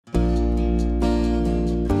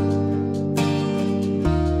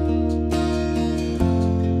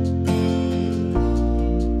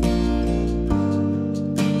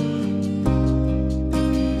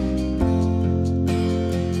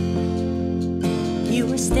You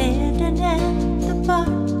were standing at the bar,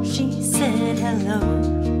 she said hello.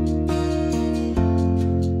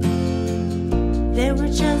 There were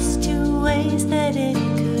just two ways that it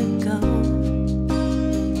could go.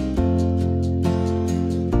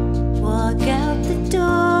 Walk out the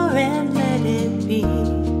door and let it be,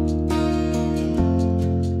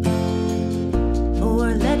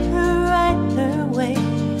 or let her write her way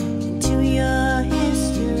into your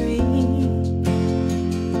history.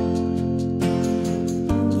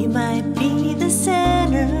 You might be the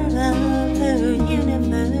center of her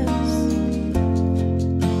universe,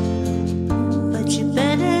 but you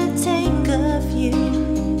better take a few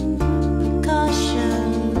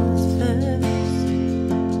precautions first.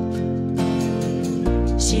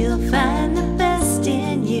 She'll find the best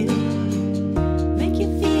in you, make you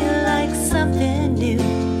feel like something new.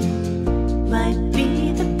 Might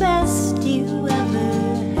be the best you ever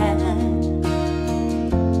had,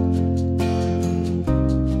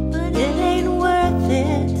 but it ain't worth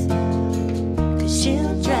it, 'cause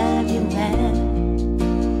she'll drive you mad.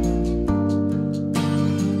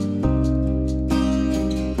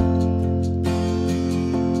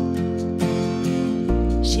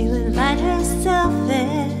 She'll invite herself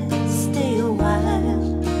and stay a while,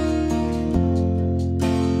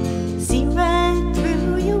 see right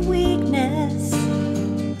through your weakness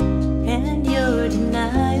and your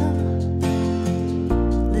denial.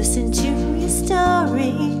 Listen to your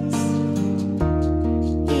stories,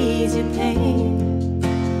 ease your pain,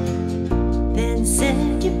 then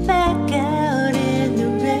send you back out in the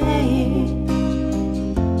rain.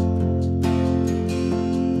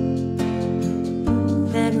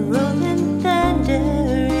 That rolling thunder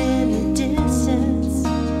in the distance,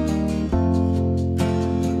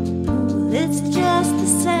 it's just the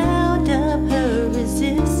sound of her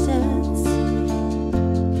resistance.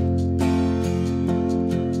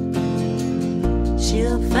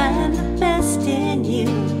 She'll find the best in you,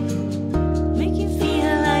 make you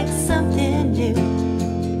feel like something new.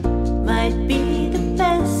 Might be the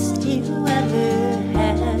best you ever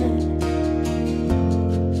had,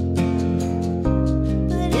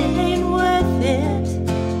 but it ain't worth it,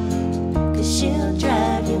 'cause she'll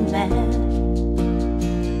drive you mad.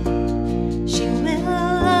 She will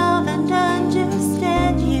love and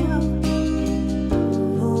understand you,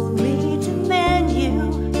 only demand you,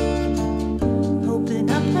 open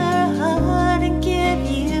up her heart and give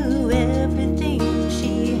you everything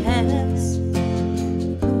she has.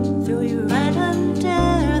 Throw you right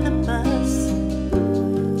under the bus,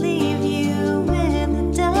 leave you in the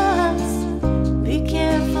dust. Be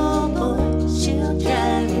careful, boy, she'll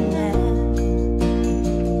drive you mad.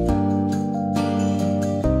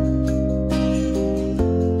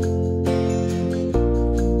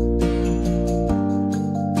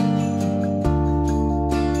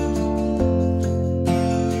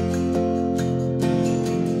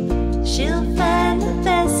 She'll find the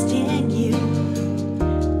best in you,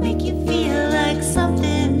 make you feel like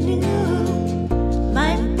something new.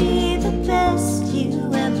 Might be the best you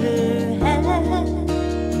ever had,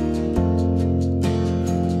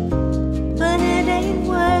 but it ain't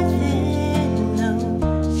worth it, no,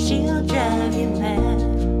 she'll drive you mad.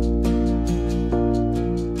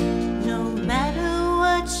 No matter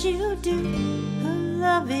what you do, her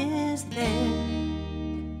love is there.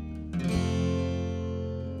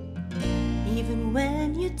 Even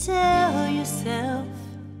when you tell yourself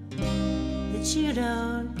that you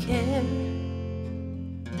don't care,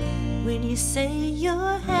 when you say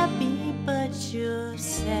you're happy but you're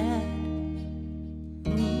sad,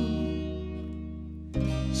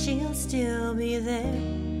 she'll still be there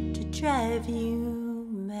to drive you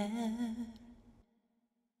mad.